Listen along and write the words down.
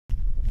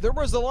There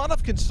was a lot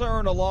of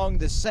concern along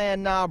the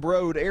Sand Knob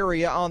Road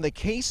area on the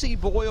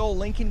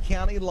Casey-Boyle-Lincoln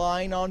County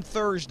line on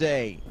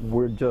Thursday.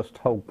 We're just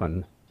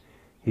hoping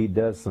he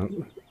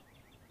doesn't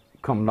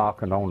come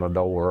knocking on the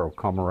door or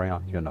come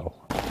around, you know.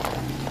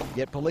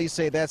 Yet police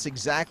say that's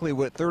exactly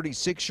what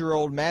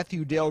 36-year-old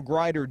Matthew Dale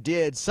Grider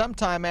did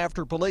sometime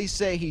after police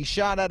say he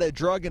shot at a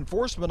drug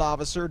enforcement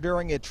officer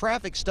during a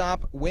traffic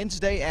stop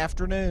Wednesday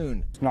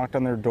afternoon. Knocked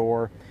on their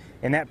door,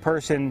 and that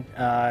person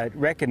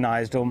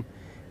recognized him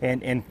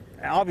and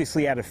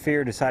obviously out of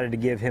fear decided to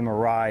give him a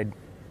ride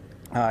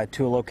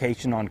to a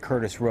location on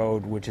Curtis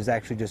Road, which is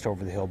actually just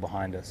over the hill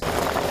behind us.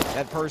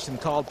 That person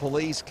called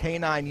police,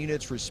 K-9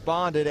 units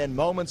responded, and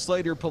moments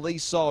later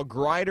police saw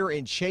Grider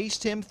and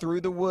chased him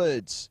through the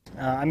woods.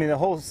 I mean, the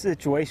whole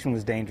situation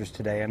was dangerous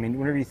today. I mean,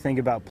 whenever you think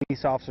about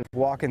police officers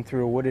walking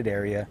through a wooded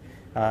area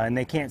and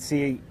they can't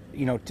see,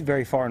 you know,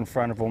 very far in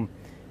front of them,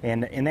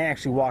 and they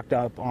actually walked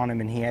up on him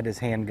and he had his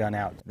handgun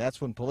out. That's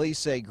when police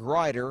say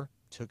Grider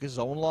took his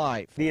own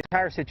life. The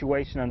entire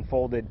situation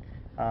unfolded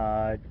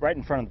right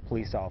in front of the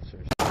police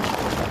officers,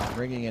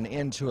 bringing an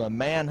end to a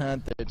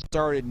manhunt that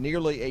started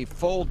nearly a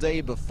full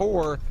day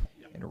before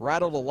and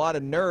rattled a lot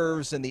of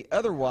nerves in the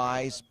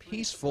otherwise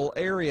peaceful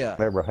area.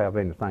 Never have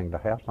anything to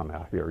happen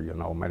out here, you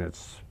know. I mean,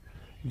 it's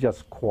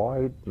just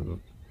quiet, and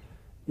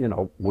you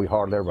know, we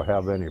hardly ever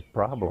have any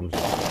problems.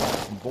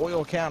 In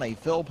Boyle County,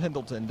 Phil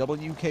Pendleton,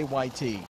 WKYT.